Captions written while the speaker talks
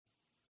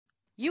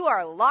You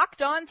are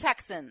Locked On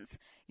Texans,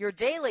 your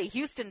daily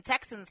Houston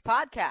Texans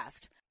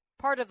podcast,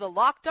 part of the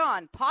Locked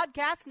On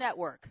Podcast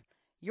Network,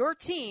 your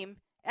team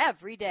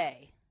every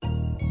day.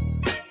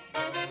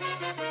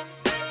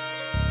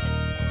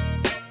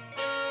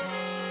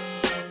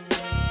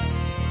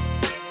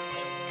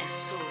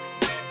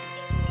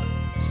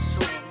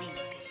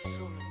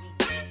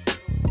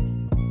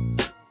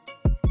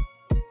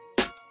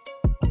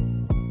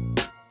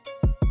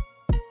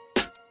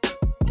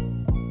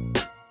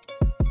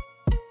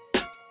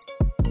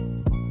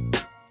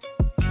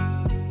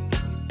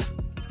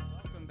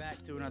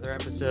 Another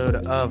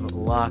episode of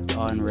Locked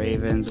On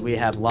Ravens. We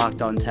have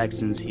Locked On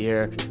Texans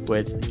here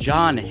with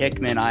John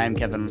Hickman. I am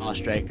Kevin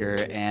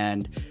Oestreicher,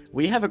 and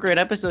we have a great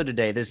episode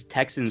today. This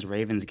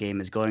Texans-Ravens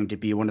game is going to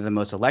be one of the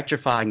most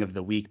electrifying of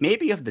the week,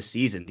 maybe of the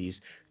season.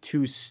 These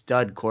two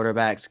stud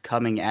quarterbacks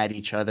coming at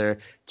each other,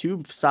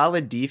 two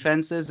solid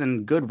defenses,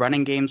 and good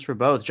running games for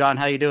both. John,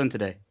 how you doing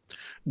today?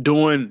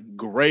 Doing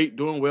great,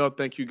 doing well.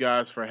 Thank you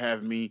guys for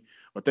having me,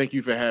 or thank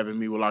you for having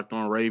me with Locked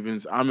On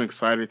Ravens. I'm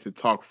excited to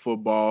talk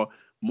football.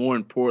 More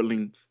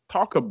importantly,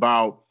 talk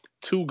about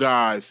two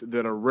guys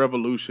that are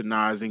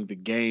revolutionizing the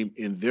game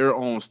in their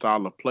own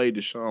style of play.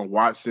 Deshaun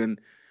Watson,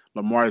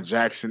 Lamar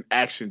Jackson,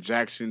 Action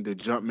Jackson, the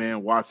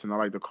Jumpman Watson, I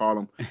like to call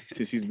him,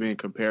 since he's being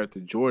compared to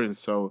Jordan.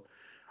 So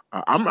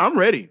I'm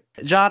ready.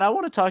 John, I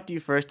want to talk to you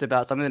first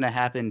about something that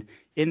happened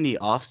in the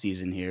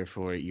offseason here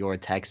for your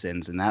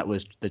Texans, and that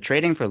was the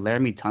trading for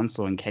Laremy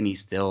Tunsil and Kenny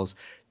Stills.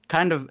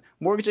 Kind of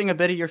mortgaging a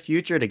bit of your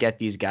future to get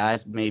these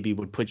guys maybe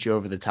would put you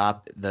over the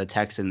top, the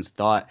Texans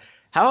thought.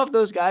 How have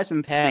those guys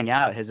been panning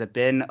out? Has it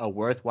been a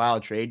worthwhile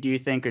trade, do you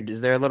think, or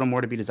is there a little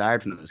more to be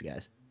desired from those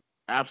guys?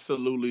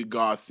 Absolutely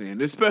godsend,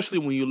 especially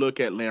when you look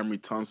at Laremy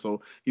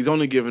Tunsil. He's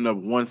only given up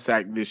one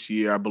sack this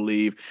year, I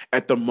believe.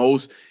 At the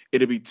most,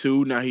 it'll be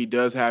two. Now, he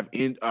does have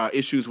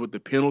issues with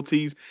the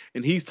penalties,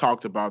 and he's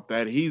talked about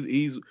that.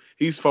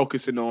 He's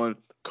focusing on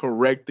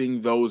correcting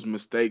those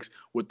mistakes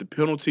with the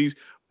penalties.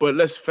 But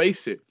let's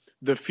face it,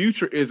 the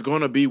future is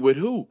going to be with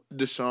who?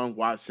 Deshaun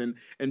Watson.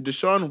 And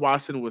Deshaun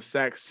Watson was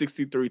sacked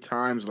 63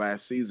 times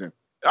last season.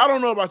 I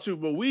don't know about you,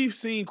 but we've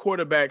seen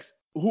quarterbacks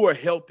who are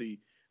healthy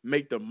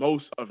make the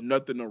most of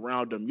nothing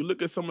around them. You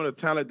look at some of the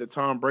talent that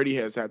Tom Brady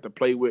has had to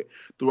play with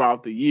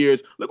throughout the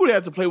years. Look what he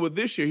had to play with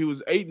this year. He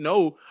was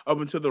 8-0 up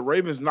until the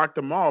Ravens knocked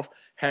him off,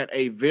 had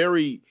a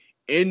very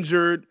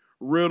injured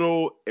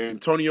Riddle.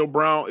 Antonio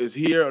Brown is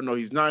here. No,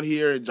 he's not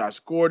here. And Josh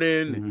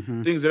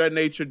Gordon, things of that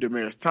nature.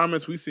 Demaryius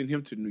Thomas, we've seen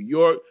him to New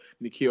York.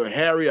 N'Keal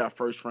Harry, our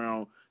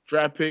first-round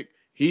draft pick.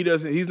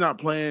 He's not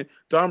playing.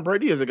 Tom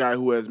Brady is a guy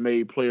who has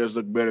made players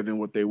look better than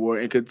what they were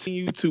and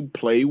continue to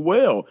play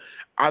well.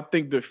 I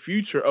think the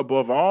future,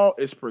 above all,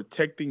 is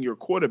protecting your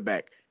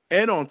quarterback.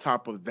 And on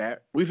top of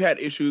that, we've had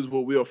issues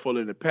with Will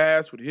Fuller in the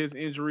past with his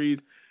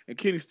injuries, and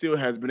Kenny Stills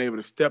has been able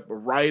to step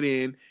right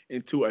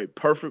into a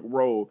perfect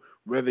role,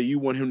 whether you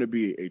want him to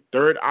be a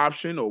third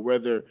option or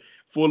whether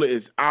Fuller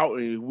is out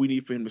and we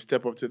need for him to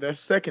step up to that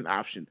second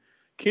option.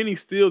 Kenny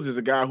Stills is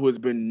a guy who has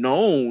been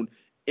known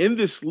in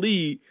this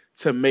league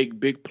to make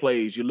big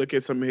plays. You look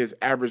at some of his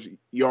average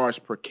yards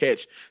per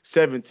catch,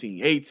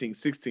 17, 18,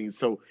 16.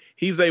 So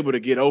he's able to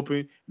get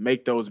open,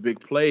 make those big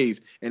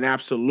plays. And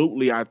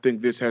absolutely, I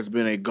think this has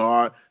been a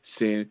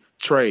godsend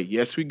trade.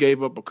 Yes, we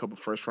gave up a couple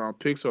first-round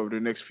picks over the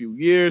next few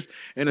years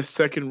in the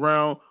second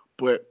round.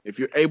 But if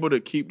you're able to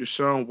keep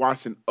Deshaun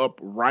Watson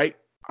upright,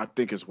 I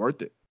think it's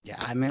worth it. Yeah,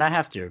 I mean, I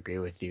have to agree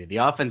with you. The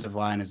offensive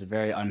line is a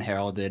very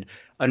unheralded,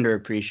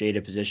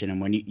 underappreciated position.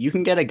 And when you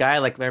can get a guy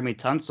like Laremy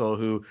Tunsil,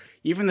 who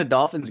even the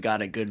Dolphins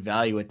got a good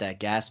value with that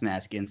gas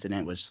mask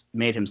incident, which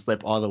made him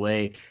slip all the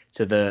way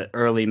to the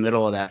early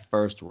middle of that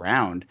first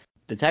round.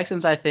 The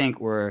Texans, I think,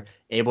 were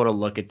able to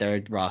look at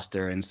their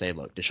roster and say,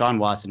 look, Deshaun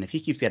Watson, if he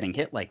keeps getting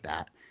hit like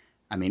that,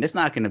 I mean, it's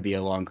not going to be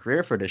a long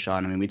career for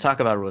Deshaun. I mean, we talk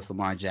about it with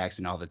Lamar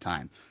Jackson all the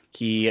time.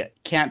 He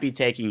can't be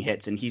taking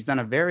hits, and he's done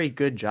a very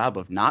good job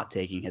of not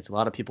taking hits. A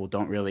lot of people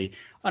don't really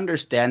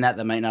understand that.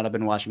 They might not have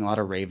been watching a lot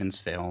of Ravens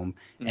film,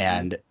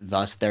 and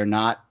thus they're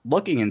not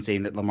looking and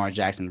seeing that Lamar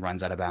Jackson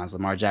runs out of bounds.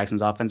 Lamar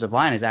Jackson's offensive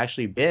line has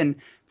actually been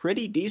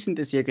pretty decent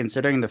this year,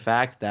 considering the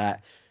fact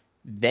that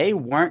they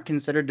weren't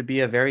considered to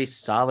be a very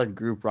solid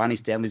group. Ronnie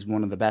Stanley's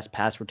one of the best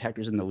pass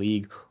protectors in the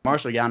league.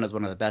 Marshall Yanda is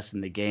one of the best in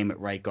the game at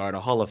right guard,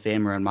 a Hall of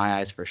Famer in my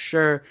eyes for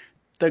sure.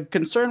 The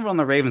concern on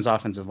the Ravens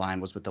offensive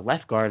line was with the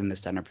left guard in the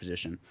center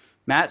position.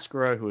 Matt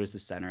Skura, who is the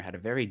center, had a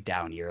very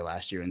down year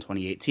last year in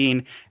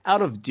 2018.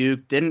 Out of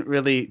Duke, didn't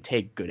really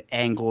take good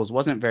angles,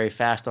 wasn't very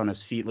fast on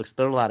his feet, looks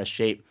a little out of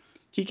shape.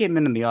 He came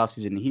in the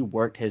offseason and he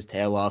worked his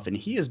tail off, and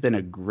he has been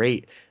a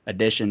great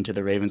addition to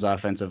the Ravens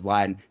offensive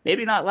line.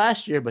 Maybe not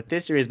last year, but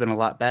this year he's been a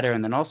lot better.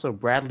 And then also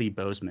Bradley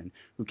Bozeman,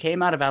 who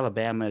came out of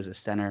Alabama as a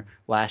center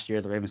last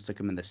year. The Ravens took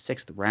him in the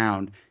 6th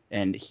round,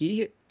 and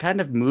he kind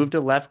of moved to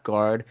left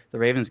guard. The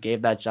Ravens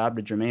gave that job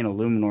to Jermaine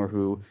Illuminor,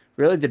 who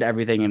really did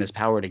everything in his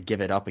power to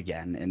give it up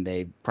again, and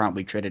they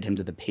promptly traded him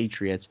to the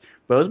Patriots.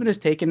 Bozeman has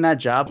taken that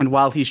job, and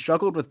while he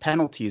struggled with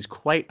penalties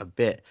quite a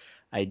bit,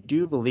 I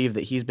do believe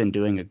that he's been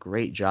doing a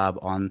great job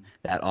on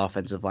that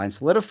offensive line,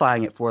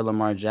 solidifying it for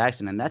Lamar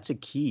Jackson, and that's a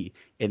key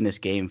in this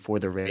game for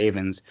the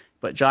Ravens.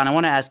 But, John, I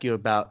want to ask you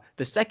about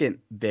the second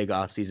big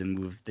offseason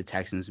move the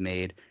Texans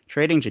made,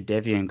 trading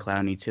Jadeveon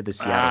Clowney to the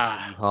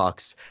Seattle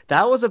Seahawks.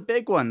 That was a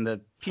big one. The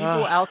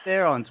people out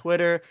there on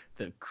Twitter,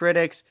 the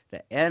critics,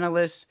 the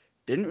analysts,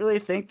 didn't really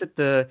think that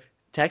the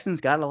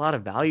Texans got a lot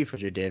of value for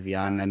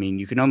Jadeveon. I mean,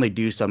 you can only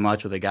do so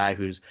much with a guy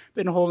who's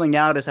been holding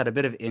out, has had a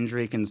bit of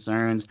injury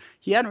concerns.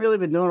 He hadn't really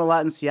been doing a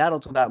lot in Seattle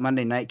till that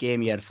Monday night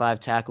game. He had 5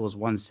 tackles,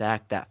 1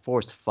 sack, that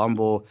forced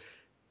fumble.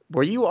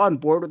 Were you on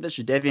board with the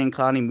Jadeveon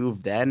Clowney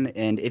move then?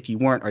 And if you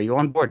weren't, are you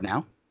on board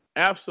now?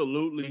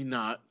 Absolutely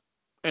not.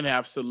 And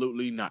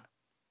absolutely not.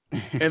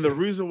 And the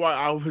reason why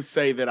I would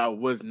say that I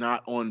was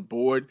not on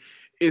board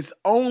is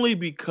only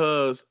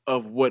because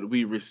of what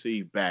we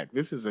received back.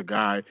 This is a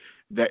guy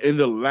that in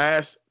the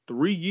last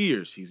 3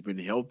 years, he's been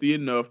healthy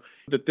enough.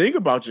 The thing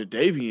about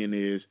Jadeveon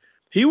is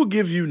he will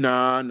give you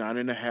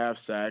 9.5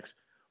 sacks,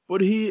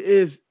 but he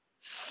is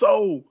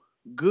so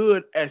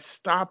good at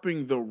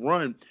stopping the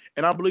run.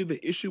 And I believe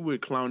the issue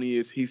with Clowney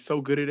is he's so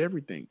good at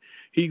everything.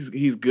 He's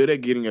good at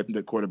getting at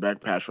the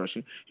quarterback pass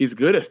rushing. He's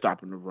good at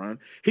stopping the run.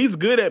 He's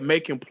good at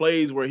making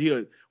plays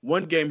where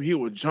one game he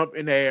will jump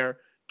in the air,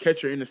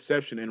 catch an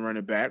interception and run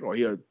it back, or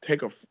he'll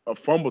take a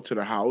fumble to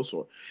the house,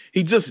 or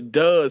he just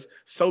does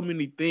so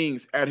many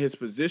things at his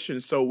position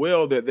so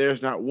well that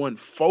there's not one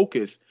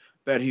focus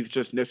that he's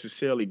just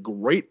necessarily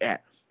great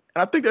at.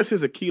 And I think that's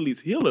his Achilles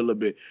heel a little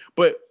bit.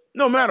 But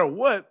no matter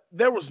what,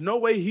 there was no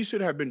way he should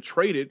have been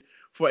traded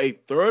for a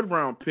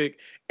 3rd-round pick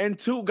and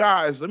 2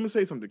 guys. Let me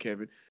say something,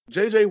 Kevin.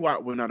 J.J.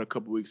 Watt went out a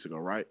couple weeks ago,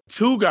 right?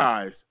 2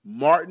 guys,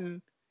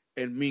 Martin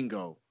and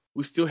Mingo,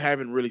 we still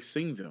haven't really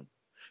seen them.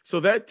 So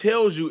that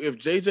tells you if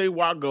J.J.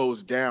 Watt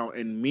goes down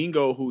and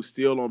Mingo, who's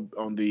still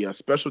on the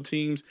special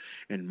teams,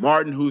 and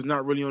Martin, who's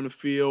not really on the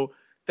field,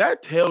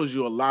 that tells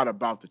you a lot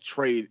about the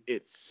trade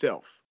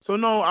itself. So,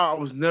 no, I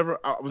was not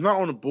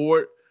on the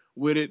board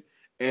with it.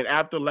 And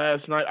after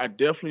last night, I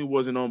definitely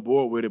wasn't on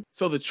board with it.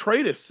 So the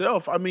trade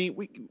itself, I mean,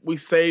 we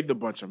saved a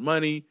bunch of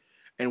money,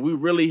 and we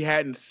really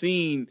hadn't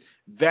seen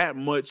that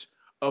much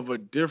of a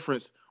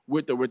difference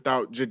with or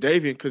without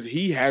Jadeveon because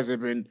he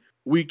hasn't been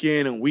week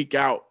in and week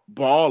out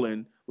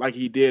balling like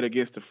he did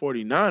against the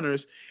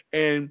 49ers.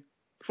 And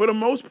for the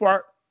most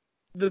part,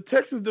 the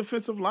Texas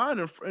defensive line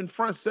and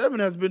front 7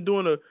 has been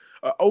doing a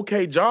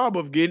okay job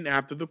of getting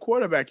after the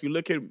quarterback. You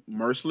look at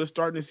Merciless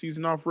starting the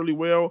season off really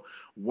well.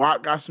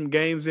 Watt got some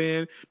games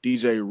in.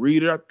 DJ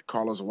Reader,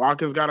 Carlos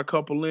Watkins got a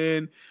couple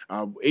in.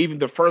 Even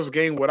the first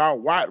game without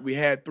Watt, we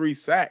had 3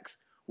 sacks,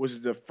 which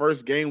is the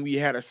first game we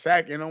had a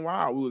sack in a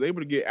while. We was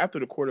able to get after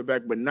the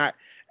quarterback, but not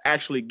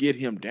actually get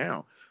him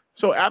down.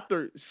 So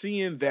after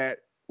seeing that,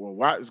 well,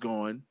 Watt is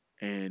gone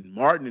and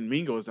Martin and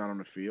Mingo is not on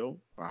the field,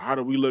 how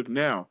do we look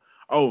now?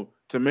 Oh,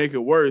 to make it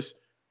worse,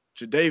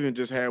 Jadeveon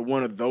just had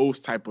one of those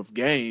type of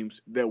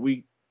games that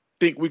we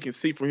think we can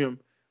see from him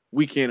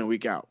week in and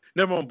week out.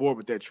 Never on board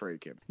with that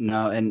trade, Kevin.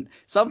 No, and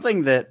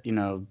something that,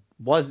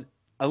 was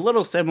a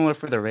little similar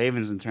for the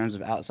Ravens in terms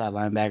of outside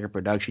linebacker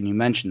production. You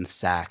mentioned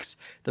sacks.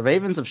 The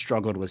Ravens have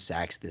struggled with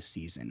sacks this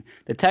season.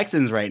 The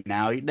Texans right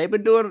now, they've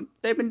been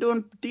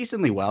doing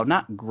decently well.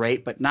 Not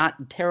great, but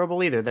not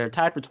terrible either. They're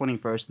tied for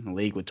 21st in the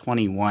league with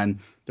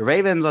 21. The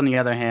Ravens, on the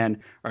other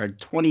hand, are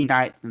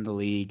 29th in the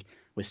league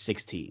with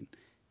 16.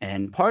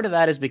 And part of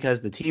that is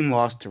because the team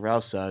lost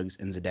Terrell Suggs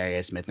and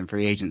Za'Darius Smith in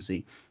free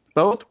agency.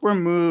 Both were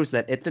moves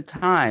that at the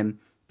time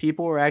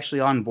people were actually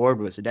on board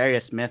with.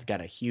 Za'Darius Smith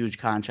got a huge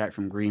contract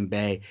from Green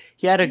Bay.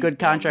 He had a good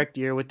contract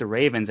year with the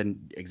Ravens,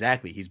 and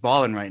exactly, he's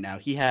balling right now.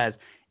 He has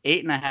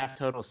 8.5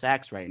 total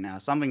sacks right now,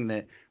 something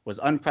that was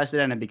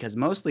unprecedented because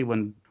mostly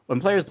when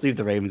players leave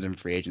the Ravens in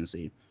free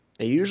agency,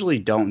 they usually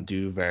don't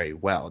do very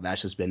well.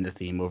 That's just been the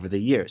theme over the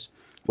years.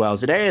 Well,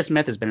 Za'Darius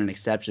Smith has been an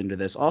exception to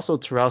this. Also,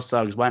 Terrell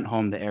Suggs went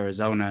home to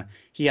Arizona.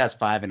 He has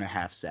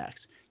 5.5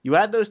 sacks. You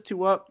add those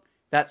 2 up,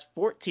 that's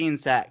 14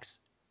 sacks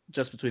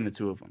just between the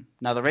 2 of them.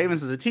 Now, the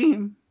Ravens as a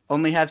team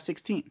only have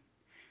 16.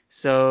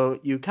 So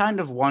you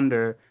kind of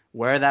wonder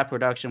where that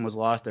production was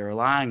lost. They're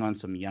relying on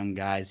some young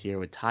guys here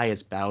with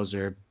Tyus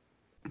Bowser,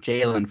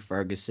 Jalen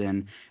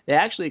Ferguson. They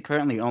actually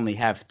currently only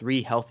have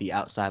 3 healthy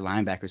outside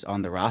linebackers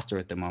on the roster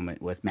at the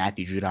moment, with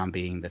Matthew Judon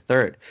being the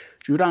 3rd.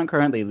 Judon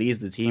currently leads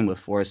the team with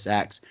 4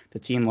 sacks. The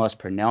team lost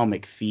Pernell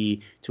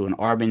McPhee to an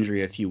arm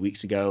injury a few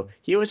weeks ago.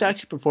 He was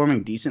actually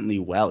performing decently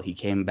well. He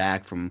came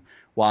back from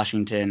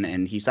Washington,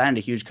 and he signed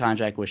a huge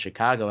contract with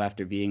Chicago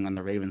after being on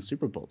the Ravens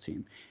Super Bowl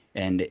team.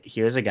 And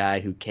here's a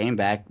guy who came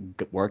back,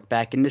 worked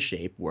back into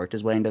shape, worked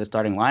his way into the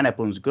starting lineup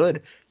and was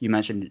good. You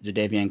mentioned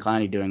Jadeveon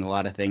Clowney doing a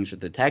lot of things with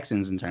the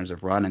Texans in terms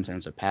of run, in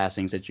terms of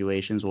passing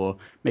situations. Well,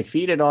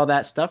 McPhee did all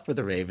that stuff for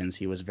the Ravens.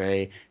 He was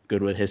very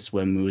good with his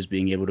swim moves,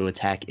 being able to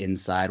attack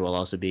inside while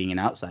also being an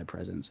outside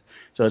presence.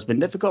 So it's been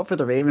difficult for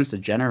the Ravens to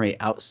generate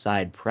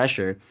outside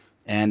pressure,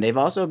 and they've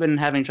also been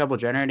having trouble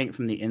generating it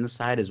from the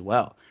inside as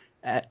well.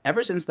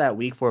 Ever since that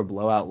Week 4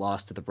 blowout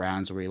loss to the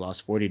Browns where he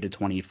lost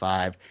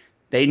 40-25,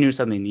 they knew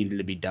something needed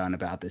to be done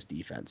about this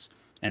defense.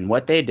 And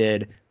what they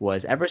did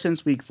was, ever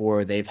since week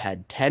 4, they've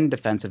had 10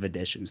 defensive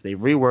additions. They've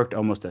reworked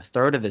almost a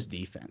third of this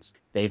defense.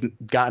 They've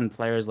gotten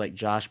players like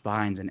Josh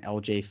Bynes and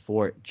LJ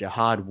Fort,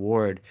 Jihad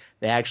Ward.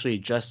 They actually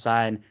just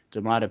signed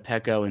Domata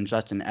Peko and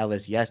Justin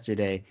Ellis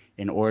yesterday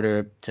in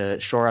order to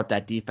shore up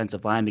that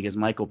defensive line, because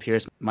Michael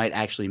Pierce might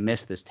actually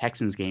miss this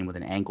Texans game with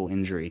an ankle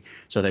injury.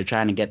 So they're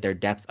trying to get their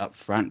depth up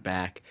front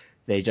back.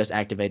 They just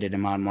activated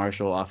Iman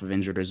Marshall off of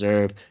injured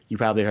reserve. You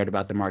probably heard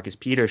about the Marcus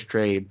Peters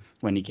trade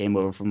when he came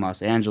over from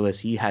Los Angeles.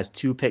 He has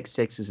 2 pick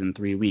sixes in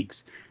 3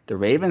 weeks. The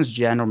Ravens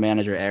general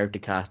manager, Eric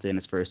DeCosta, in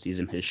his first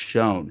season has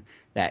shown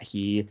that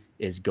he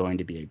is going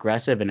to be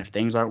aggressive, and if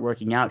things aren't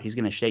working out, he's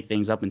going to shake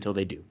things up until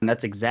they do. And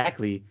that's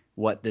exactly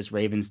what this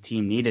Ravens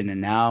team needed, and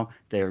now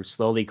they're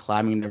slowly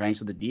climbing the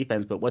ranks of the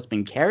defense. But what's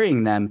been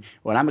carrying them,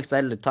 what I'm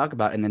excited to talk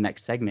about in the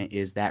next segment,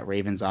 is that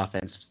Ravens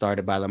offense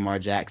started by Lamar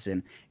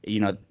Jackson. You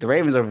know, the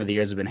Ravens over the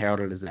years have been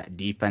heralded as that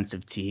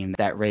defensive team,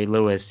 that Ray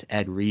Lewis,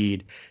 Ed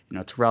Reed,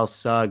 Terrell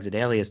Suggs,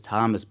 Adalius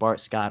Thomas, Bart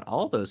Scott,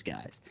 all those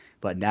guys.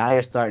 But now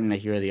you're starting to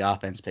hear the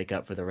offense pick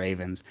up for the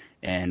Ravens.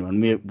 And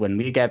when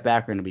we get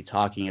back, we're going to be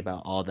talking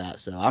about all that.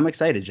 So I'm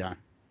excited, John.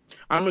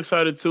 I'm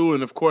excited too,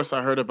 and of course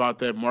I heard about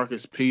that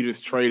Marcus Peters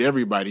trade.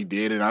 Everybody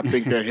did, and I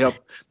think that helped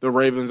the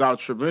Ravens out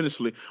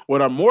tremendously.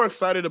 What I'm more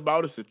excited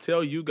about is to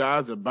tell you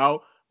guys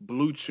about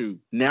Blue Chew.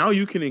 Now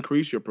you can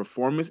increase your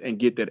performance and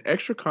get that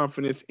extra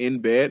confidence in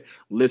bed.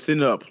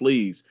 Listen up,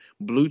 please.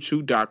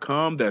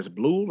 BlueChew.com, that's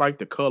blue like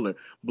the color.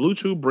 Blue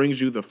Chew brings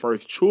you the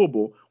first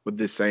chewable with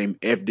the same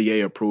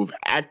FDA-approved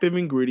active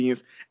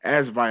ingredients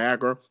as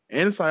Viagra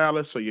and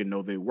Cialis, so you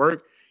know they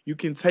work. You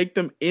can take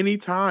them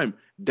anytime,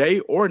 day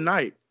or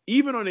night,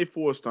 even on a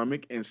full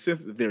stomach, and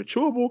since they're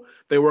chewable,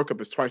 they work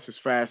up as twice as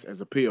fast as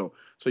a pill.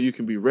 So you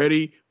can be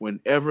ready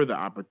whenever the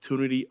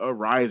opportunity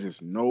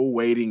arises. No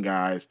waiting,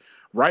 guys.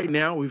 Right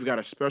now, we've got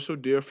a special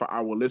deal for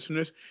our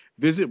listeners.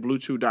 Visit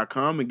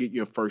BlueChew.com and get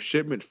your first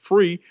shipment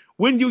free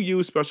when you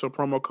use special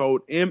promo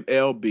code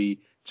MLB.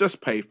 Just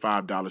pay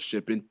 $5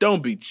 shipping.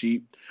 Don't be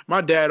cheap.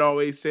 My dad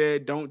always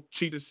said, don't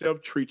cheat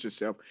yourself, treat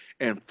yourself.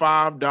 And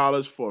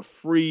 $5 for a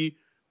free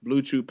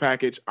Blue Chew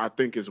package, I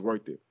think is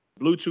worth it.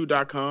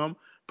 BlueChew.com.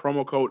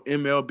 Promo code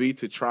MLB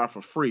to try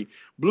for free.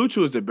 Blue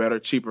Chew is the better,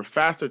 cheaper,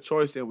 faster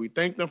choice, and we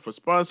thank them for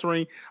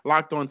sponsoring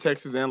Locked On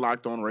Texans and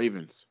Locked On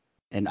Ravens.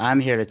 And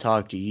I'm here to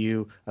talk to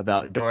you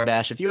about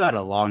DoorDash. If you had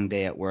a long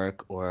day at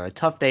work or a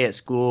tough day at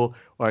school,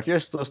 or if you're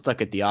still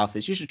stuck at the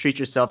office, you should treat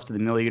yourself to the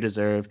meal you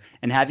deserve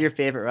and have your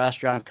favorite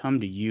restaurants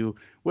come to you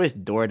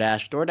with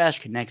DoorDash.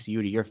 DoorDash connects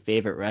you to your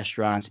favorite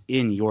restaurants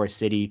in your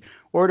city.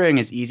 Ordering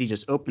is easy.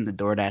 Just open the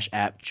DoorDash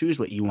app, choose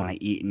what you want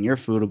to eat, and your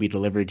food will be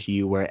delivered to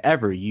you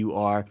wherever you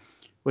are.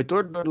 With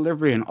door-to-door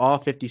delivery in all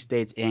 50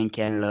 states and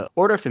Canada,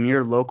 order from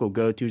your local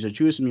go-tos or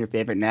choose from your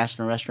favorite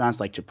national restaurants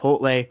like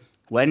Chipotle,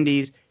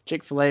 Wendy's,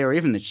 Chick-fil-A, or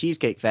even the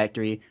Cheesecake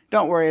Factory.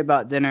 Don't worry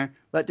about dinner.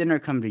 Let dinner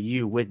come to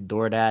you with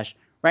DoorDash.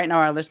 Right now,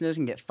 our listeners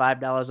can get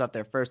 $5 off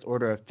their first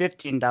order of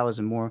 $15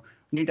 or more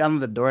when you download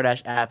the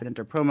DoorDash app and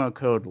enter promo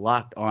code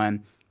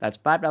LOCKEDON. That's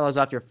 $5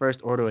 off your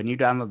first order when you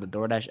download the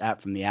DoorDash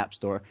app from the App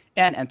Store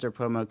and enter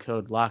promo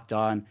code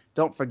LOCKEDON.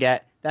 Don't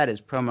forget, that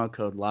is promo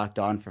code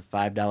LOCKEDON for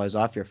 $5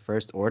 off your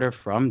first order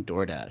from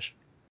DoorDash.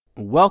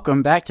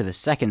 Welcome back to the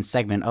second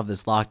segment of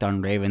this Locked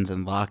On Ravens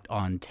and Locked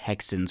On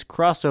Texans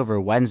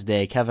crossover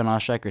Wednesday. Kevin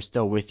Oestreicher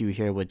still with you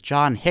here with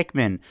John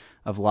Hickman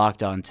of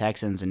Locked On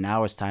Texans, and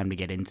now it's time to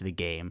get into the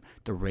game.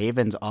 The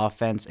Ravens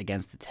offense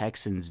against the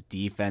Texans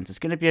defense. It's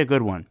going to be a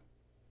good one.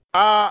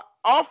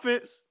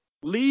 Offense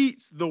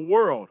leads the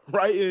world,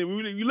 right?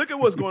 And you look at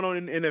what's going on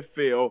in the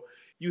NFL,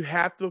 you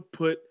have to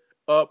put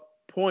up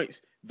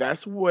points.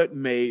 That's what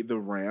made the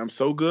Rams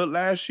so good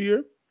last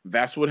year.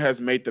 That's what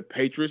has made the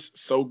Patriots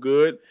so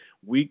good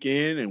week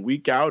in and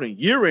week out, and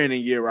year in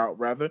and year out,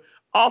 rather.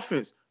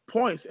 Offense,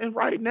 points. And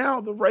right now,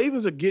 the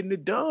Ravens are getting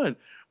it done.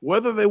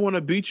 Whether they want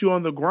to beat you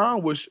on the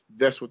ground, which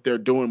that's what they're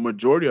doing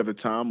majority of the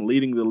time,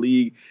 leading the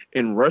league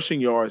in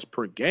rushing yards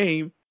per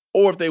game,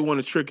 or if they want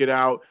to trick it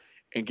out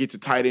and get the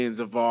tight ends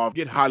involved,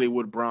 get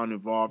Hollywood Brown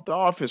involved. The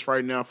offense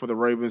right now for the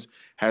Ravens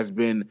has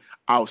been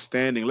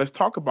outstanding. Let's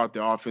talk about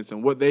the offense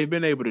and what they've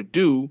been able to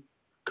do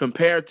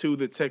compared to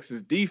the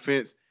Texas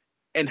defense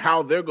and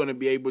how they're going to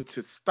be able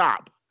to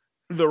stop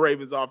the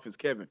Ravens offense,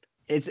 Kevin.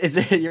 It's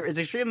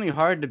extremely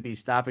hard to be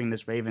stopping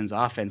this Ravens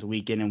offense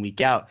week in and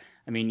week out.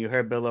 I mean, you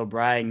heard Bill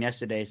O'Brien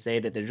yesterday say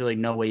that there's really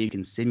no way you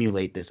can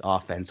simulate this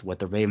offense, what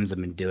the Ravens have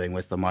been doing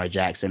with Lamar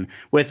Jackson,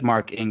 with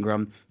Mark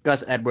Ingram,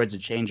 Gus Edwards, a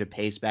change of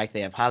pace back.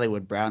 They have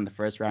Hollywood Brown, the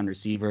first-round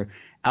receiver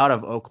out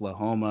of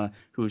Oklahoma,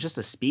 who's just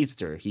a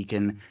speedster. He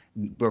can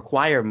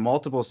require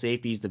multiple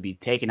safeties to be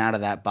taken out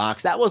of that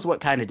box. That was what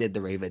kind of did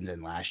the Ravens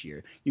in last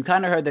year. You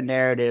kind of heard the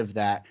narrative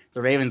that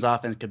the Ravens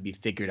offense could be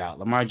figured out.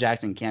 Lamar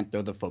Jackson can't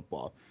throw the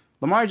football.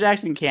 Lamar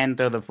Jackson can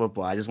throw the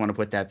football. I just want to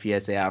put that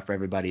PSA out for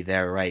everybody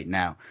there right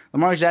now.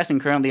 Lamar Jackson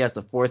currently has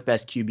the fourth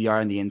best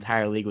QBR in the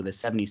entire league with a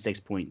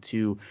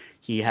 76.2.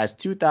 He has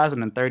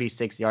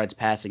 2,036 yards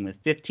passing with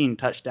 15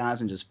 touchdowns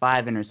and just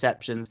 5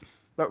 interceptions.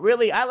 But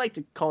really, I like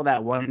to call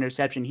that one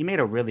interception. He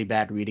made a really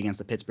bad read against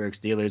the Pittsburgh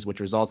Steelers,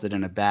 which resulted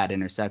in a bad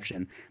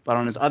interception. But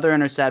on his other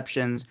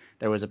interceptions,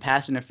 there was a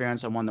pass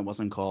interference on one that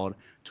wasn't called.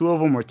 2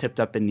 of them were tipped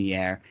up in the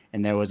air,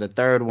 and there was a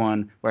third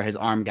one where his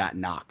arm got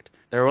knocked.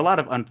 There were a lot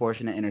of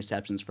unfortunate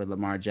interceptions for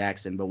Lamar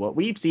Jackson, but what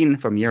we've seen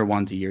from year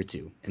 1 to year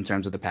 2 in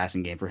terms of the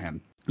passing game for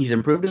him, he's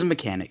improved his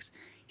mechanics.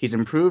 He's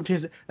improved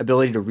his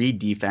ability to read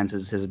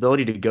defenses, his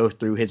ability to go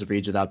through his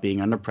reads without being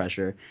under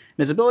pressure, and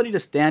his ability to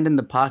stand in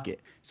the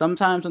pocket.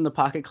 Sometimes when the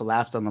pocket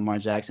collapsed on Lamar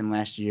Jackson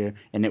last year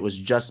and it was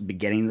just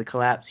beginning to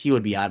collapse, he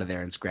would be out of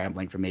there and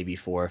scrambling for maybe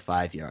 4 or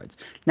 5 yards.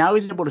 Now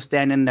he's able to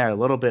stand in there a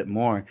little bit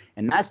more,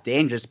 and that's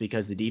dangerous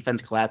because the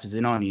defense collapses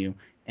in on you.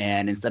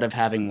 And instead of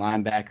having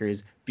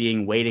linebackers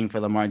waiting for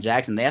Lamar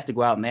Jackson, they have to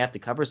go out and they have to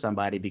cover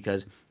somebody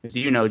because, as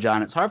you know,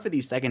 John, it's hard for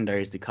these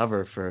secondaries to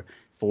cover for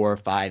 4,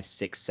 5,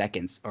 6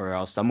 seconds, or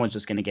else someone's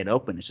just going to get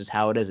open. It's just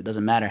how it is. It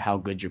doesn't matter how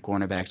good your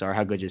cornerbacks are,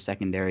 how good your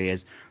secondary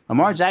is.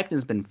 Lamar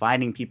Jackson's been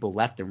finding people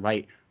left and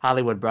right.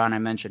 Hollywood Brown, I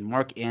mentioned.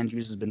 Mark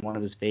Andrews has been one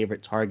of his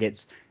favorite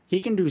targets.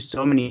 He can do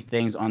so many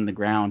things on the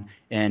ground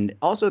and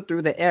also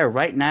through the air.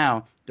 Right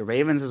now, the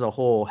Ravens as a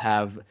whole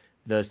have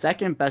the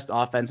second best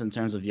offense in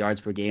terms of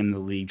yards per game in the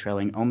league,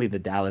 trailing only the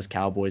Dallas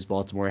Cowboys.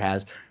 Baltimore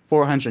has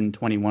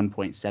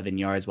 421.7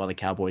 yards, while the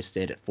Cowboys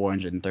stayed at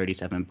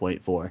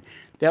 437.4.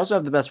 They also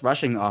have the best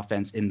rushing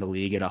offense in the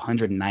league at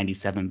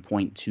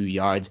 197.2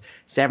 yards.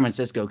 San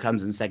Francisco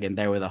comes in second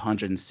there with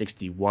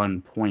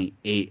 161.8.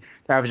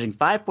 They're averaging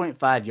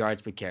 5.5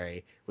 yards per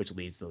carry, which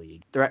leads the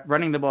league. They're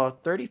running the ball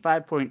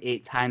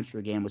 35.8 times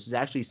per game, which is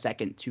actually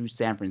second to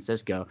San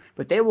Francisco.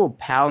 But they will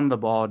pound the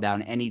ball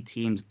down any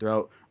team's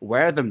throat,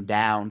 wear them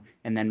down,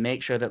 and then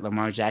make sure that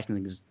Lamar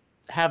Jackson is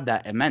have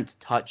that immense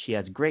touch. He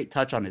has great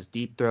touch on his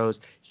deep throws.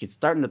 He's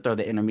starting to throw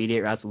the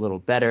intermediate routes a little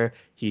better.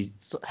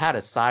 He's had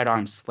a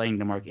sidearm sling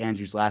to Mark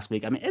Andrews last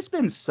week. I mean, it's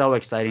been so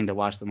exciting to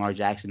watch Lamar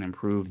Jackson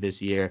improve this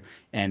year.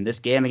 And this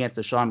game against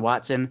Deshaun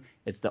Watson,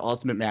 it's the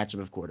ultimate matchup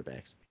of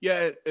quarterbacks.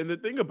 Yeah, and the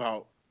thing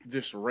about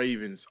this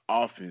Ravens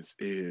offense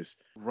is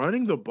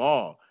running the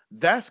ball.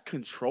 That's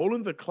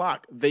controlling the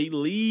clock. They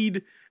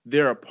lead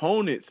their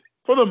opponents,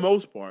 for the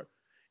most part,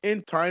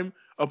 in time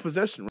of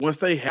possession. Once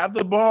they have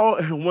the ball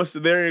and once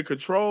they're in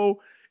control,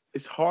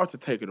 it's hard to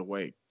take it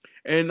away.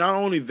 And not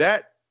only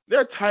that,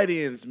 their tight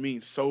ends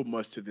mean so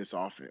much to this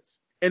offense.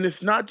 And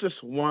it's not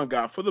just one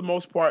guy. For the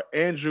most part,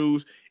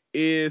 Andrews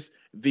is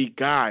the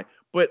guy.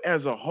 But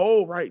as a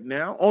whole right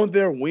now, on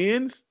their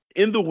wins,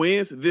 in the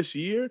wins this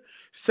year,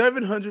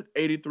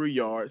 783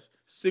 yards,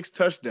 6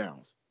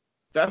 touchdowns.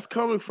 That's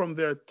coming from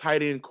their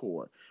tight end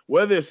core.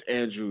 Whether it's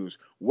Andrews,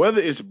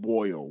 whether it's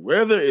Boyle,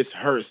 whether it's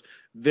Hurst,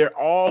 they're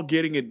all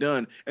getting it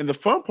done. And the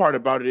fun part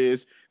about it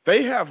is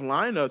they have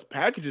lineups,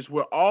 packages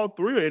where all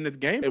three are in this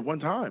game at one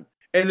time.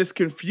 And it's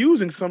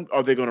confusing.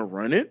 Are they going to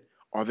run it?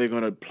 Are they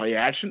going to play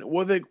action?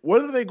 What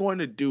are they going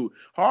to do?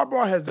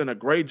 Harbaugh has done a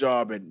great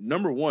job at,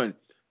 number one,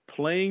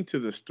 playing to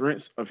the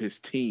strengths of his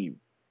team.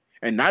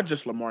 And not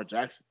just Lamar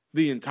Jackson,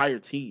 the entire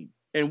team.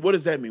 And what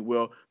does that mean?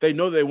 Well, they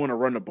know they want to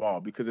run the ball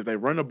because if they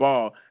run the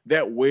ball,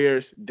 that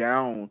wears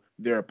down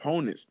their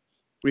opponents.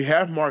 We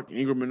have Mark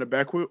Ingram in the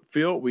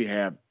backfield. We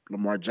have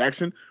Lamar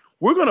Jackson.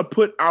 We're going to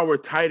put our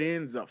tight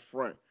ends up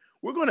front.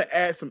 We're going to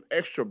add some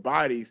extra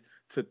bodies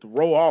to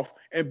throw off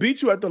and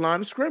beat you at the line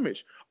of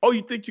scrimmage. Oh,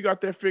 you think you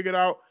got that figured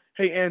out?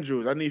 Hey,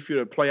 Andrews, I need you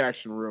to play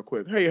action real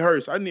quick. Hey,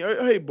 Hurst,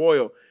 hey,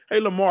 Boyle. Hey,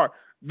 Lamar.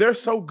 They're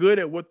so good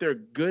at what they're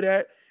good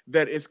at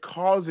that it's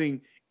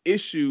causing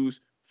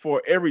issues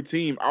for every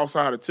team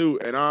outside of 2,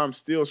 and I'm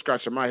still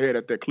scratching my head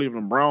at that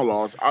Cleveland Brown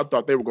loss. I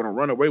thought they were going to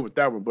run away with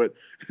that one, but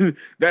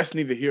that's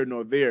neither here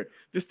nor there.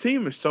 This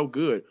team is so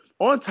good.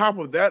 On top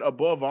of that,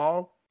 above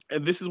all,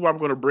 and this is why I'm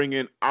going to bring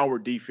in our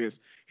defense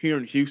here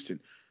in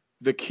Houston.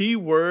 The key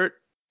word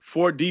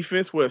for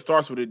defense, well, it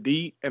starts with a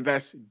D, and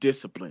that's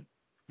discipline.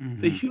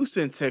 Mm-hmm. The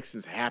Houston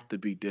Texans have to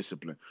be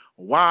disciplined.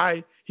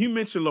 Why? You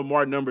mentioned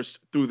Lamar numbers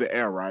through the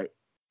air, right?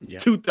 Yeah.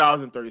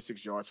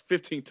 2,036 yards,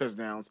 15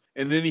 touchdowns,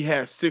 and then he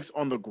has 6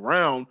 on the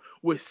ground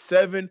with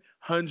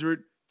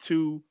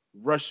 702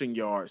 rushing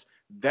yards.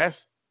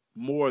 That's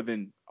more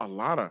than a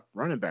lot of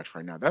running backs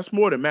right now. That's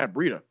more than Matt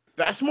Breida.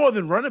 That's more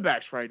than running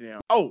backs right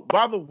now. Oh,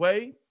 by the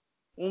way,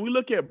 when we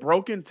look at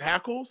broken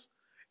tackles,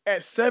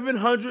 at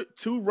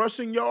 702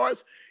 rushing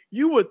yards,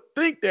 you would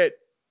think that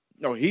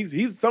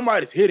he's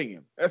somebody's hitting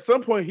him. At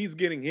some point, he's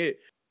getting hit.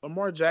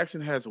 Lamar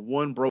Jackson has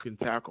 1 broken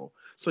tackle.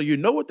 So you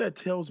know what that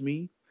tells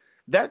me?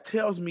 That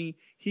tells me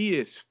he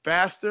is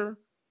faster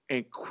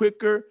and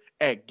quicker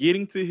at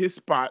getting to his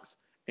spots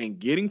and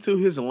getting to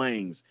his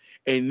lanes.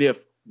 And if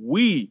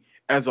we,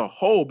 as a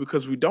whole,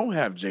 because we don't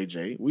have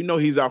JJ, we know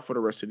he's out for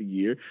the rest of the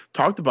year,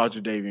 talked about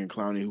Jadeveon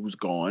Clowney, who's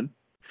gone.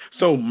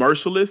 So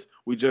Merciless,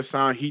 we just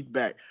signed Heat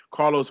back.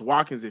 Carlos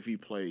Watkins, if he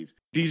plays.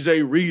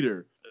 DJ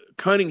Reader,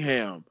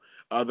 Cunningham,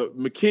 the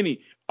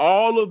McKinney,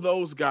 all of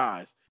those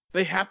guys,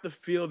 they have to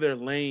fill their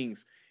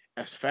lanes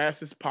as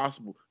fast as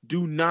possible.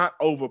 Do not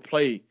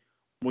overplay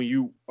when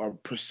you are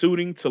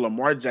pursuing to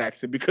Lamar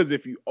Jackson, because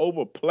if you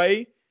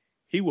overplay,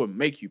 he will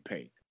make you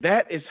pay.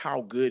 That is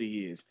how good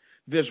he is.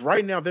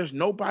 There's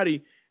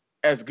nobody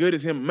as good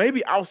as him,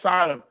 maybe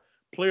outside of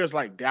players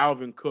like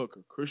Dalvin Cook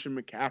or Christian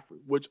McCaffrey,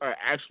 which are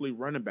actually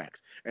running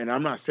backs. And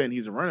I'm not saying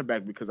he's a running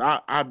back because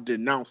I've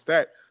denounced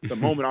that the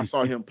moment I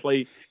saw him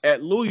play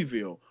at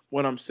Louisville.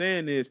 What I'm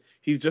saying is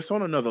he's just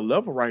on another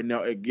level right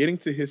now at getting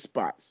to his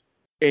spots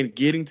and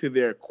getting to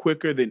there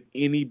quicker than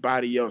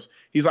anybody else.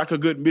 He's like a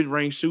good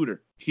mid-range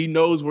shooter. He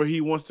knows where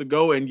he wants to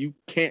go, and you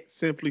can't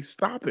simply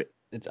stop it.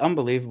 It's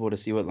unbelievable to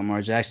see what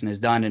Lamar Jackson has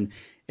done. And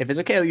if it's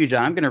okay with you,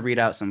 John, I'm going to read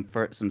out some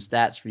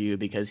stats for you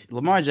because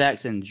Lamar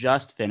Jackson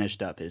just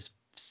finished up his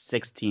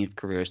 16th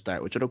career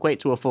start, which would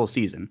equate to a full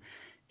season.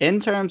 In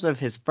terms of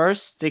his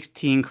first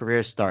 16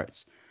 career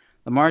starts,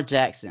 Lamar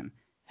Jackson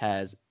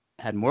has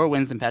had more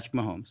wins than Patrick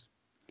Mahomes,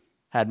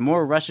 had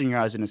more rushing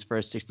yards in his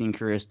first 16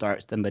 career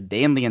starts than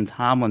LaDainian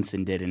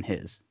Tomlinson did in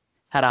his,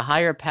 had a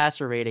higher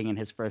passer rating in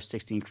his first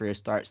 16 career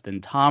starts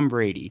than Tom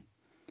Brady,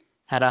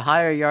 had a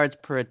higher yards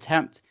per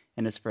attempt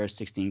in his first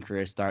 16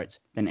 career starts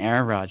than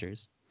Aaron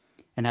Rodgers,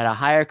 and had a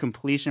higher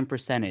completion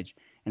percentage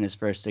in his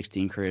first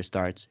 16 career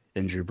starts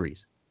than Drew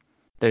Brees.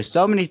 There's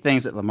so many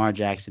things that Lamar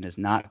Jackson is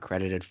not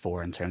credited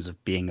for in terms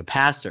of being a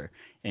passer.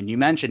 And you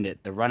mentioned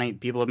it. The running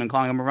people have been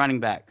calling him a running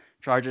back.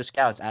 Charger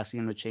scouts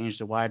asking him to change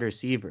to wide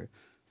receiver.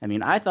 I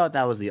mean, I thought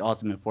that was the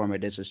ultimate form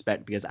of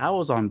disrespect because I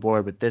was on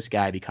board with this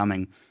guy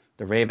becoming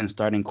the Ravens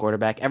starting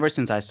quarterback ever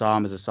since I saw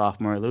him as a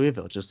sophomore at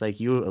Louisville, just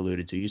like you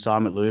alluded to. You saw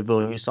him at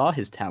Louisville and you saw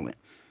his talent.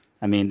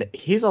 I mean,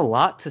 he's a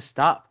lot to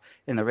stop.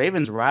 And the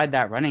Ravens ride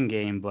that running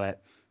game,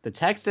 but the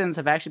Texans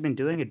have actually been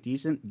doing a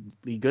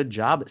decently good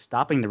job at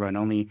stopping the run,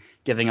 only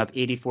giving up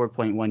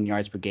 84.1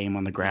 yards per game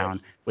on the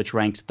ground, yes, which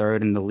ranks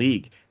third in the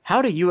league.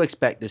 How do you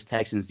expect this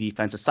Texans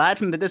defense, aside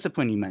from the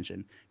discipline you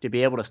mentioned, to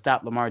be able to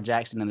stop Lamar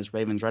Jackson in this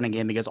Ravens running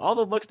game? Because all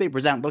the looks they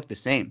present look the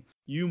same.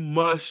 You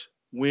must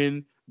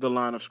win the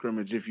line of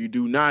scrimmage. If you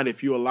do not,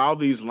 if you allow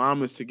these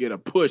linemen to get a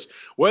push,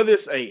 whether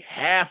it's a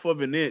half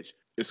of an inch,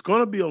 it's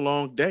going to be a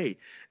long day.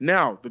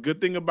 Now, the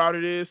good thing about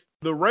it is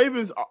the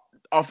Ravens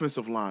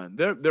offensive line,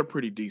 they're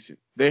pretty decent.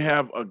 They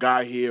have a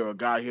guy here or a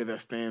guy here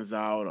that stands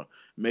out, or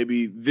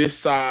maybe this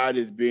side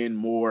is being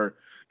more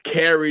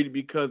carried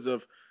because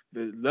of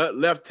the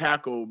left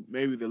tackle,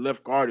 maybe the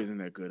left guard isn't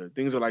that good, or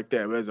things are like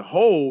that. But as a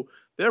whole,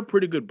 they're a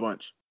pretty good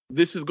bunch.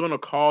 This is going to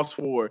cause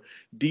for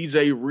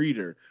DJ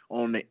Reader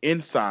on the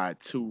inside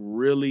to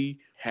really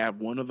have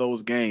one of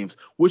those games,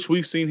 which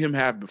we've seen him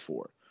have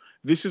before.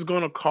 This is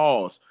going to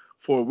cause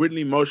for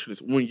Whitney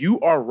Mercilus, when you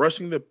are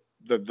rushing the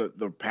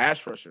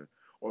pass rusher,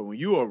 or when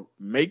you are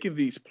making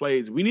these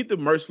plays, we need the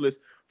Mercilus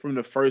from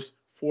the first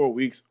 4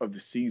 weeks of the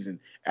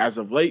season. As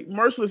of late,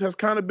 Mercilus has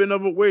kind of been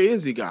of a where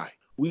is he guy.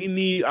 We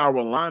need our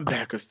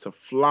linebackers to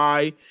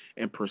fly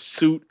and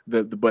pursue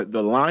but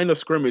the line of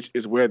scrimmage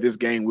is where this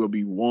game will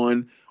be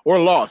won or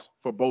lost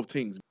for both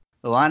teams.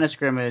 The line of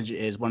scrimmage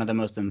is one of the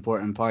most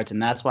important parts,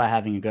 and that's why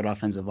having a good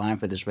offensive line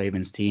for this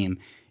Ravens team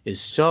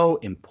is so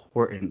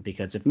important,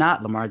 because if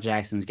not, Lamar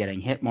Jackson's getting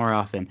hit more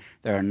often.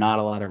 There are not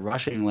a lot of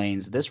rushing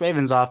lanes. This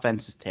Ravens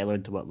offense is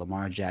tailored to what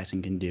Lamar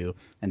Jackson can do,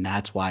 and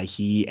that's why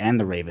he and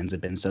the Ravens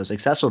have been so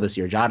successful this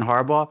year. John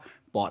Harbaugh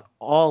bought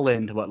all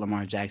into what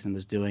Lamar Jackson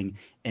was doing,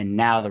 and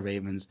now the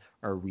Ravens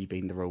are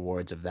reaping the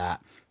rewards of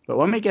that. But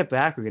when we get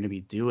back, we're going to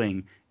be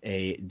doing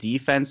a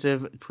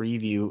defensive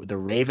preview, the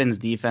Ravens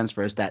defense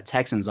versus that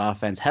Texans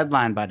offense,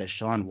 headlined by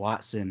Deshaun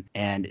Watson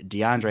and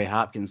DeAndre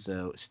Hopkins.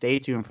 So stay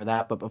tuned for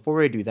that. But before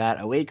we do that,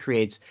 Away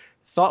creates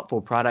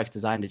thoughtful products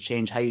designed to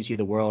change how you see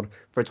the world.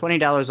 For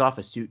 $20 off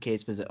a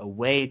suitcase, visit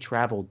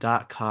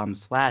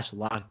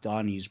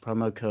awaytravel.com/lockedon. Use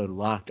promo code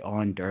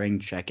LOCKEDON during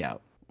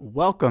checkout.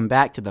 Welcome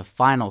back to the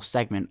final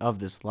segment of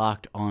this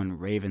Locked On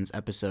Ravens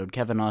episode.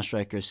 Kevin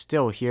Ostreicher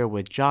still here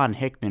with John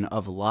Hickman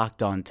of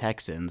Locked On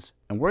Texans.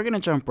 And we're going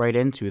to jump right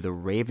into the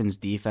Ravens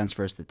defense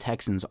versus the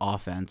Texans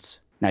offense.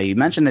 Now, you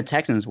mentioned the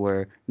Texans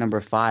were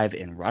number 5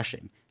 in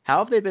rushing. How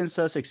have they been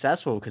so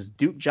successful? Because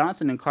Duke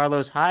Johnson and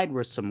Carlos Hyde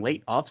were some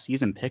late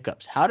offseason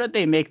pickups. How did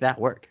they make that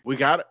work? We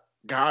got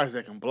guys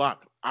that can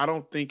block. I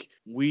don't think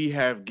we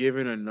have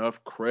given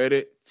enough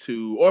credit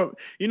to, or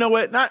you know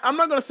what? I'm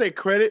not going to say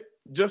credit.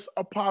 Just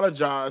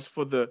apologize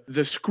for the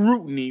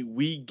scrutiny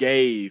we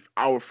gave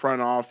our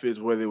front office,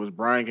 whether it was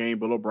Brian Game,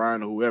 Bill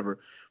O'Brien, or whoever,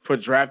 for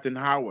drafting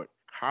Howard.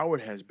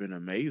 Howard has been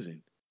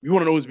amazing. You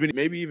want to know who's been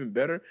maybe even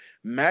better?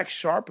 Max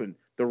Sharpen,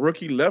 the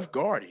rookie left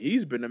guard.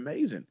 He's been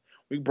amazing.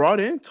 We brought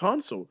in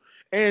Tunsil.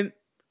 And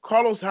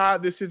Carlos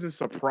Hyde, this isn't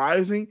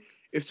surprising.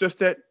 It's just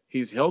that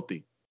he's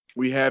healthy.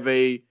 We have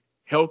a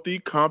healthy,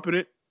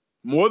 competent,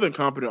 more than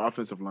competent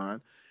offensive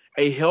line,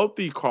 a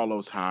healthy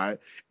Carlos Hyde.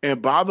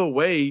 And by the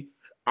way,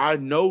 I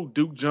know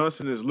Duke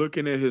Johnson is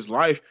looking at his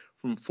life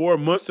from 4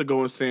 months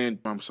ago and saying,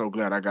 I'm so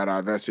glad I got out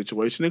of that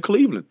situation in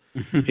Cleveland.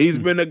 He's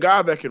been a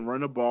guy that can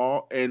run the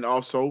ball and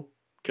also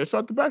catch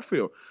out the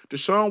backfield.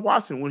 Deshaun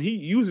Watson, when he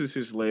uses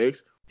his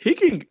legs, he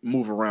can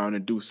move around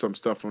and do some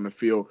stuff on the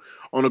field,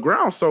 on the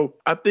ground. So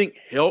I think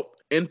health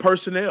and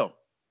personnel,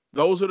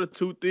 those are the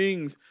two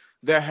things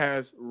that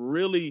has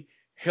really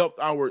helped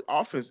our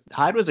offense.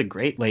 Hyde was a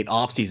great late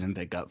offseason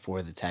pickup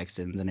for the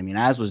Texans. And I mean,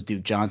 as was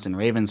Duke Johnson.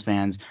 Ravens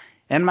fans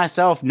and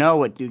myself know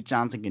what Duke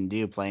Johnson can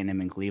do, playing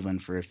him in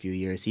Cleveland for a few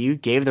years. He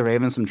gave the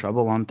Ravens some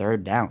trouble on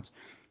third downs.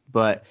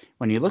 But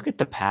when you look at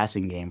the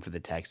passing game for the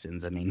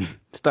Texans, I mean,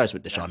 it starts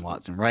with Deshaun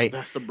Watson, right?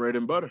 That's the bread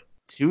and butter.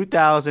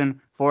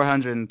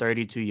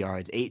 2,432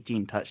 yards,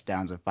 18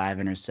 touchdowns, and 5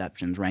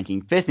 interceptions,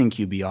 ranking 5th in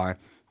QBR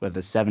with a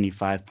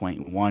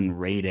 75.1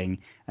 rating.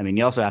 I mean,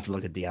 you also have to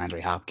look at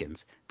DeAndre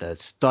Hopkins, the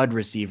stud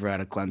receiver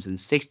out of Clemson,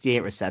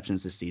 68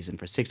 receptions this season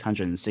for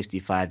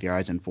 665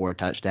 yards and 4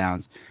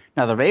 touchdowns.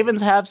 Now, the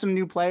Ravens have some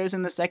new players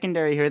in the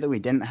secondary here that we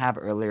didn't have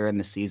earlier in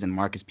the season.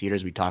 Marcus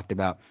Peters, we talked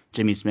about.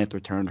 Jimmy Smith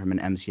returned from an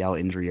MCL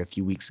injury a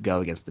few weeks ago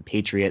against the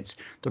Patriots.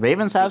 The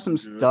Ravens have some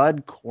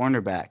stud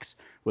cornerbacks,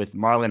 with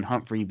Marlon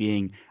Humphrey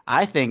being,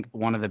 I think,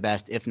 one of the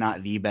best, if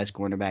not the best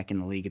cornerback in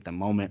the league at the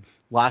moment,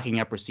 locking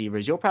up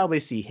receivers. You'll probably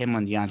see him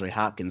on DeAndre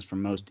Hopkins for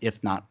most,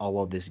 if not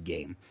all of this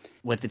game.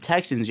 With the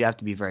Texans, you have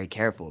to be very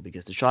careful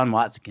because Deshaun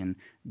Watson can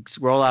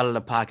roll out of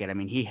the pocket. I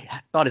mean, he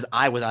thought his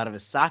eye was out of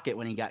his socket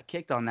when he got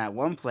kicked on that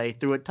one play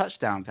through a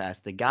touchdown pass.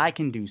 The guy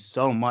can do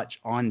so much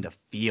on the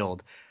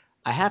field.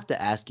 I have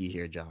to ask you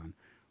here, John,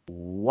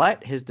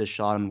 what has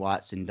Deshaun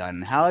Watson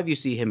done? How have you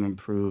seen him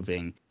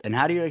improving? And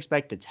how do you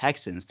expect the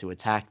Texans to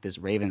attack this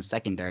Ravens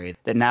secondary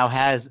that now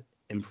has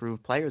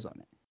improved players on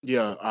it?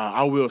 Yeah,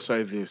 I will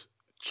say this.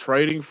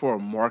 Trading for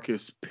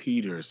Marcus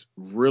Peters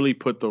really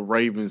put the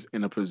Ravens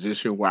in a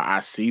position where I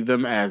see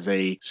them as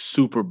a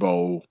Super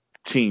Bowl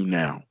team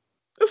now.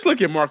 Let's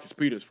look at Marcus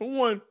Peters. For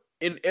one,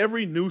 in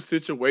every new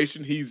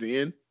situation he's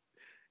in,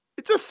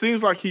 it just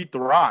seems like he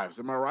thrives.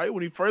 Am I right?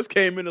 When he first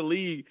came in the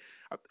league,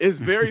 his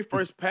very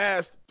first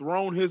pass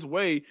thrown his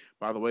way,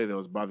 by the way, that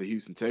was by the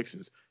Houston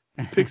Texans,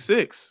 pick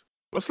 6.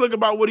 Let's look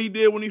about what he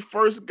did when he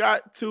first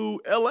got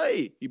to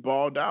L.A. He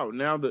balled out.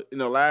 Now, in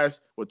the last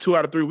 2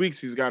 out of 3 weeks,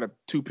 he's got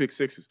 2 pick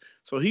 6s.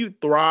 So he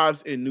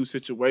thrives in new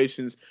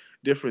situations,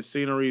 different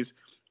sceneries.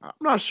 I'm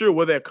not sure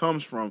where that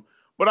comes from,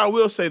 but I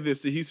will say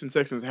this. The Houston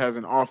Texans has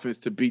an offense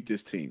to beat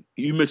this team.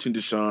 You mentioned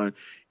Deshaun.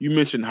 You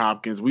mentioned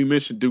Hopkins. We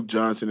mentioned Duke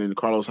Johnson and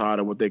Carlos Hyde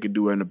and what they could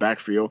do in the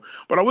backfield.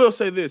 But I will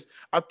say this.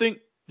 I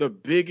think the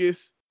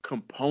biggest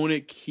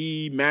component,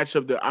 key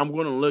matchup that I'm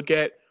going to look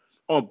at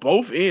on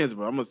both ends,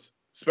 but I'm going to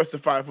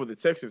specify for the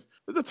Texans,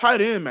 is the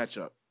tight end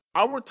matchup.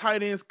 Our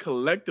tight ends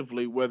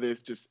collectively, whether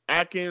it's just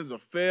Atkins or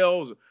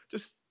Fells,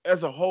 just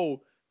as a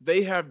whole,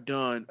 they have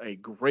done a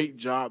great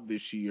job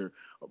this year,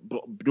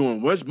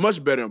 doing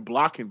much better in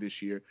blocking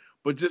this year,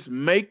 but just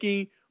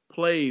making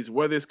plays,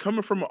 whether it's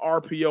coming from an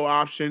RPO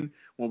option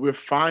when we're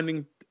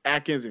finding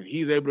Atkins and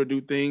he's able to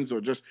do things,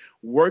 or just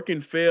working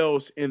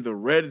Fells in the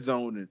red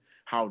zone and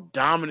how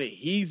dominant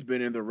he's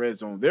been in the red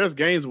zone. There's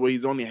games where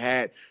he's only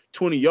had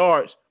 20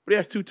 yards, but he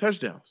has 2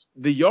 touchdowns.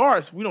 The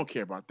yards, we don't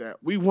care about that.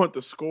 We want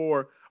the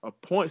score of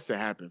points to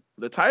happen.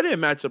 The tight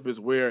end matchup is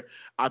where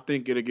I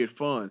think it'll get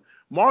fun.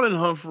 Marlon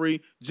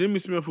Humphrey, Jimmy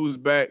Smith, who's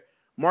back,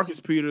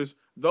 Marcus Peters,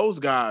 they're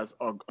going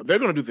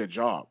to do their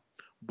job.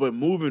 But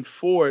moving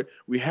forward,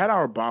 we had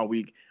our bye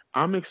week.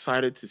 I'm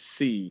excited to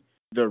see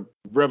the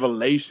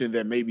revelation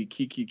that maybe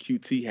Keke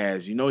QT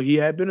has. You know, he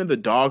had been in the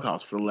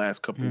doghouse for the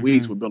last couple of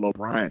weeks with Bill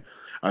O'Brien.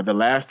 The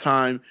last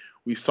time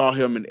we saw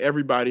him, and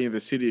everybody in the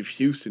city of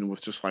Houston was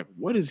just like,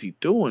 what is he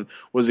doing?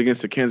 Was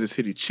against the Kansas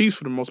City Chiefs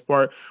for the most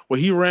part, where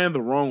he ran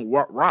the wrong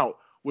route,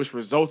 which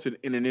resulted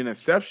in an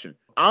interception.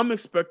 I'm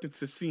expecting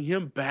to see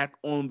him back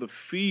on the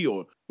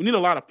field. We need a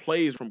lot of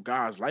plays from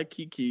guys like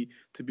Keke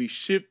to be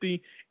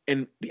shifty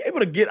and be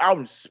able to get out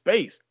in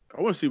space. I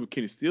want to see what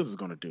Kenny Stills is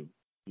going to do.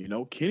 You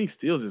know, Kenny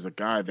Stills is a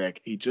guy that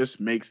he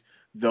just makes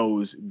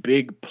those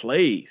big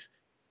plays.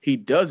 He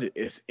does it.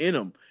 It's in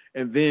him.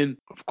 And then,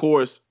 of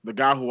course, the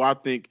guy who I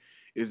think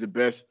is the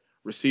best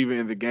receiver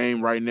in the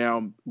game right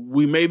now,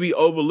 we may be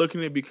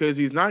overlooking it because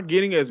he's not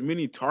getting as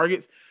many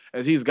targets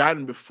as he's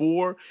gotten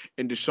before.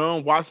 And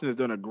Deshaun Watson has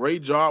done a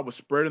great job with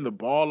spreading the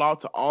ball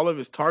out to all of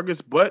his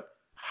targets. But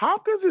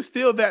Hopkins is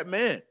still that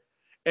man.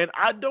 And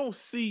I don't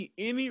see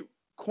any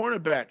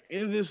cornerback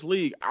in this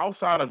league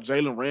outside of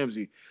Jalen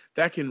Ramsey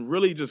that can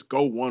really just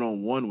go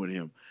one-on-one with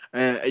him.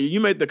 And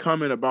you made the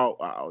comment about,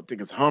 I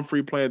think it's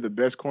Humphrey playing the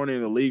best corner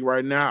in the league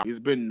right now.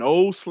 He's been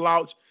no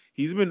slouch.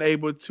 He's been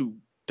able to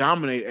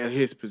dominate at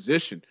his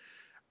position.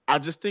 I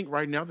just think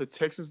right now the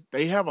Texans,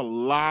 they have a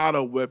lot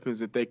of weapons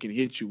that they can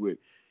hit you with.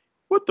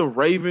 With the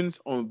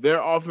Ravens on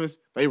their offense,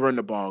 they run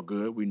the ball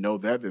good. We know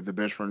that. They're the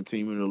best running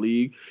team in the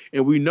league.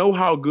 And we know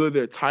how good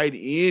their tight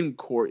end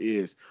core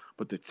is.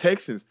 But the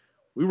Texans,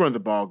 we run the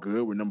ball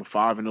good. We're number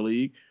 5 in the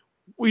league.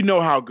 We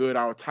know how good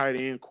our tight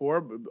end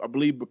core, I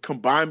believe,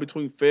 combined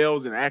between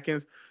Fells and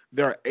Atkins,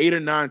 there are 8 or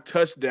 9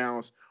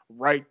 touchdowns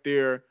right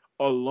there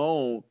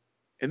alone.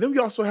 And then we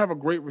also have a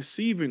great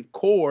receiving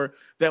core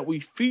that we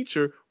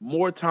feature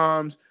more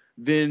times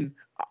than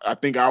I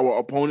think our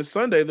opponent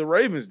Sunday, the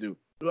Ravens, do.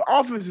 The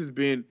offense has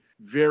been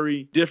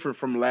very different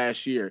from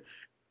last year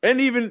and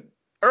even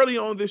early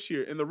on this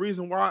year. And the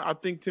reason why I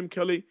think Tim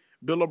Kelly,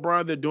 Bill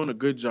O'Brien, they're doing a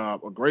great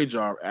job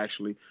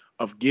actually,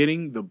 of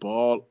getting the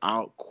ball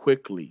out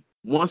quickly.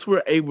 once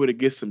we're able to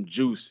get some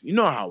juice, you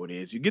know how it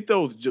is. You get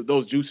those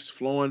juices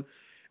flowing,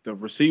 the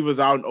receivers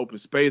out in open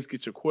space,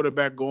 get your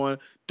quarterback going.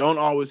 Don't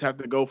always have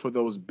to go for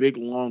those big,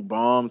 long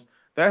bombs.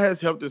 That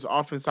has helped this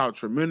offense out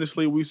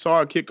tremendously. We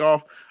saw a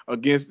kickoff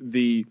against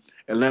the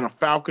Atlanta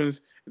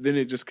Falcons. Then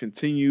it just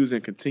continues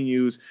and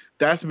continues.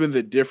 That's been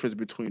the difference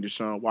between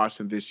Deshaun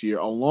Watson this year,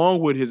 along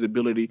with his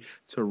ability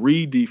to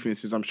read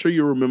defenses. I'm sure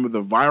you remember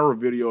the viral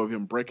video of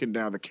him breaking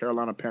down the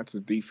Carolina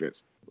Panthers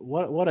defense.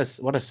 What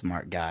a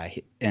smart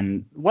guy,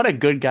 and what a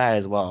good guy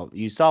as well.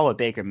 You saw what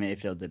Baker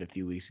Mayfield did a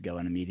few weeks ago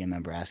in a media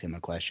member asking him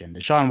a question.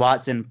 Deshaun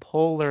Watson,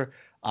 polar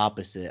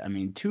opposite. I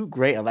mean, two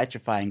great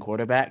electrifying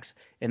quarterbacks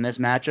in this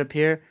matchup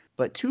here,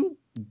 but two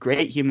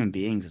great human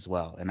beings as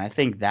well. And I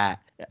think that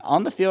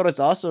on the field, it's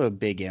also a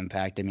big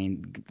impact. I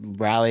mean,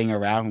 rallying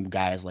around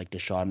guys like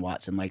Deshaun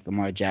Watson, like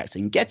Lamar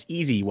Jackson, gets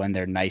easy when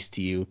they're nice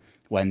to you,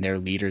 when they're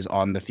leaders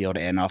on the field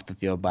and off the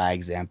field by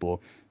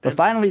example. But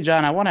finally,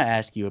 John, I want to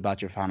ask you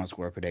about your final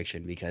score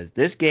prediction, because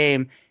this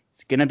game,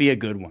 it's going to be a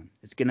good one.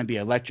 It's going to be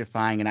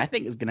electrifying, and I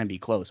think it's going to be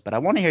close. But I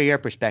want to hear your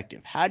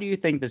perspective. How do you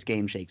think this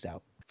game shakes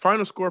out?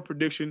 Final score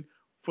prediction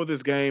for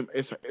this game,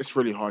 it's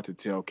really hard to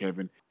tell,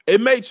 Kevin.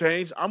 It may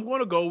change. I'm going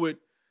to go with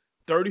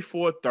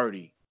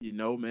 34-30. You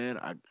know, man,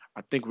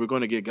 I think we're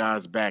going to get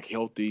guys back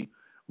healthy.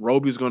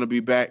 Roby's going to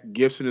be back.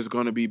 Gibson is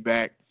going to be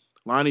back.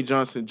 Lonnie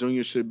Johnson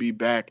Jr. should be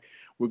back.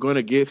 We're going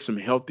to get some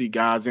healthy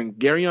guys. And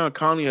Gareon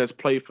Conley has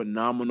played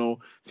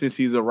phenomenal since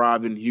he's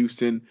arrived in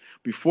Houston.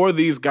 Before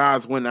these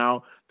guys went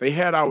out, they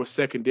had our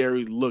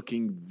secondary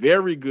looking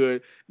very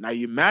good. Now,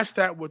 you match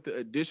that with the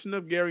addition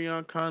of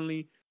Gareon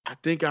Conley, I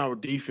think our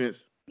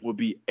defense will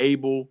be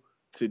able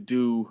to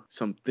do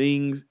some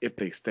things if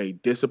they stay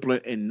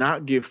disciplined and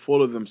not get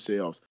full of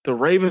themselves. The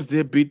Ravens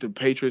did beat the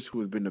Patriots, who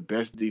has been the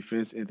best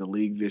defense in the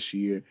league this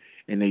year,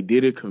 and they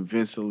did it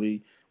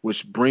convincingly,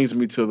 which brings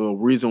me to the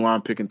reason why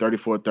I'm picking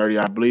 34-30.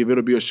 I believe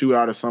it'll be a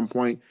shootout at some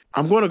point.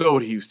 I'm going to go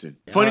with Houston.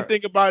 Funny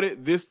thing about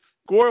it, this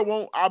score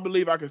won't, I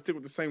believe I can stick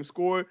with the same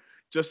score,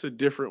 just a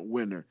different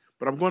winner.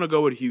 But I'm going to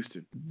go with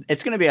Houston.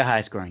 It's going to be a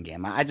high-scoring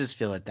game. I just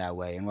feel it that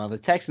way. And while the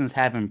Texans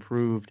have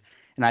improved,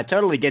 and I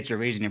totally get your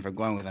reasoning for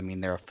going with, I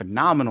mean, they're a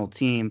phenomenal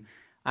team.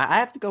 I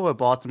have to go with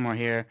Baltimore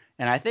here.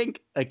 And I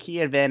think a key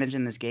advantage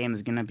in this game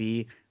is going to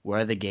be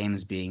where the game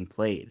is being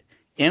played.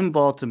 In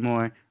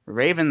Baltimore,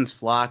 Ravens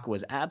flock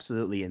was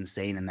absolutely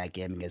insane in that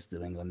game against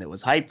New England. It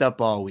was hyped up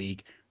all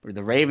week.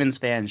 The Ravens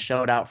fans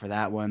showed out for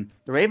that one.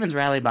 The Ravens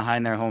rally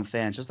behind their home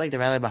fans, just like they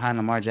rally behind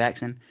Lamar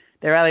Jackson.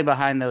 They rally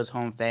behind those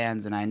home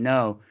fans, and I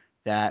know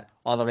that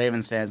all the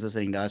Ravens fans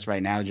listening to us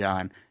right now,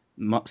 John,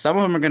 some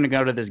of them are going to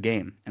go to this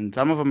game, and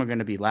some of them are going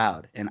to be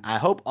loud, and I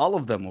hope all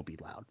of them will be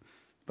loud.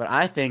 But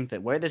I think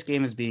that where this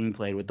game is being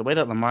played, with the way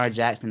that Lamar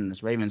Jackson and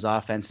this Ravens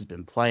offense has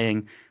been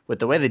playing, with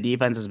the way the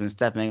defense has been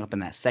stepping up in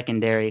that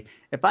secondary,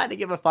 if I had to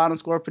give a final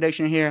score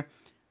prediction here,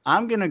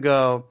 I'm going to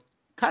go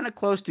kind of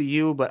close to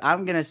you, but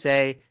I'm going to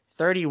say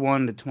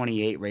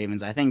 31-28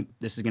 Ravens. I think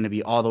this is going to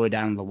be all the way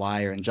down to the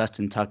wire, and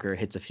Justin Tucker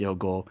hits a field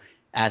goal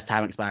as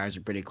time expires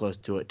or pretty close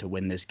to it to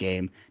win this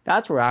game.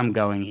 That's where I'm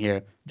going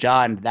here.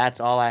 John, that's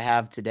all I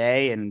have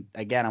today. And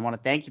again, I want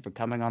to thank you for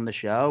coming on the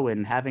show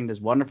and having this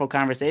wonderful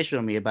conversation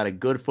with me about a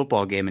good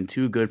football game and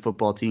two good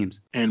football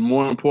teams. And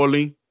more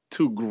importantly,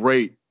 two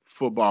great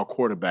football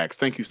quarterbacks.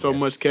 Thank you so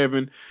much,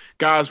 Kevin.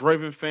 Guys,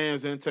 Raven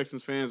fans and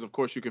Texans fans, of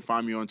course, you can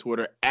find me on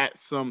Twitter at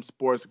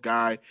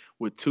 @SomeSportsGuy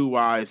with 2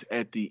 Y's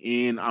at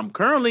the end. I'm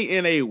currently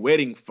in a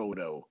wedding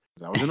photo.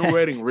 I was in a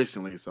wedding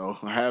recently, so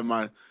I have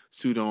my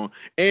suit on.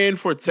 And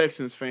for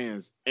Texans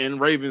fans and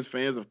Ravens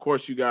fans, of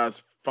course, you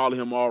guys follow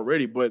him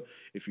already. But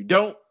if you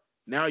don't,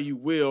 now you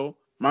will.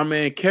 My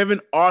man,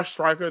 Kevin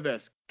Oestreicher,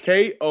 that's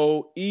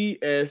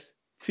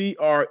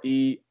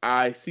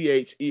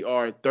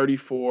KOESTREICHER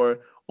 34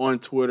 on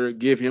Twitter.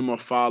 Give him a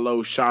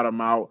follow, shout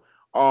him out,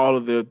 all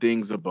of the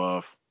things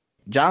above.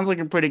 John's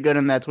looking pretty good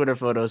in that Twitter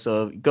photo,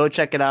 so go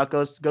check it out.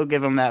 Go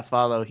give him that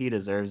follow. He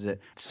deserves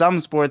it. Some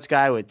sports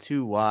guy with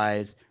 2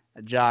 Y's.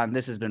 John,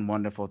 this has been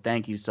wonderful.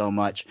 Thank you so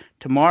much.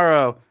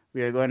 Tomorrow,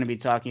 we are going to be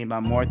talking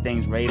about more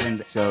things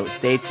Ravens, so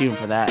stay tuned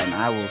for that, and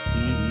I will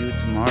see you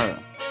tomorrow.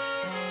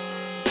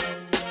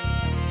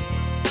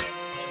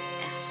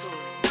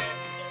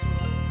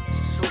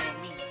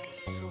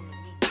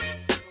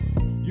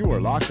 You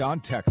are Locked On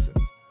Texans,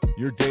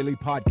 your daily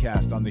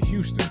podcast on the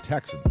Houston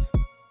Texans,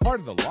 part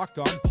of the Locked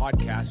On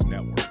Podcast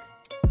Network,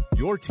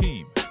 your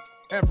team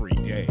every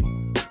day.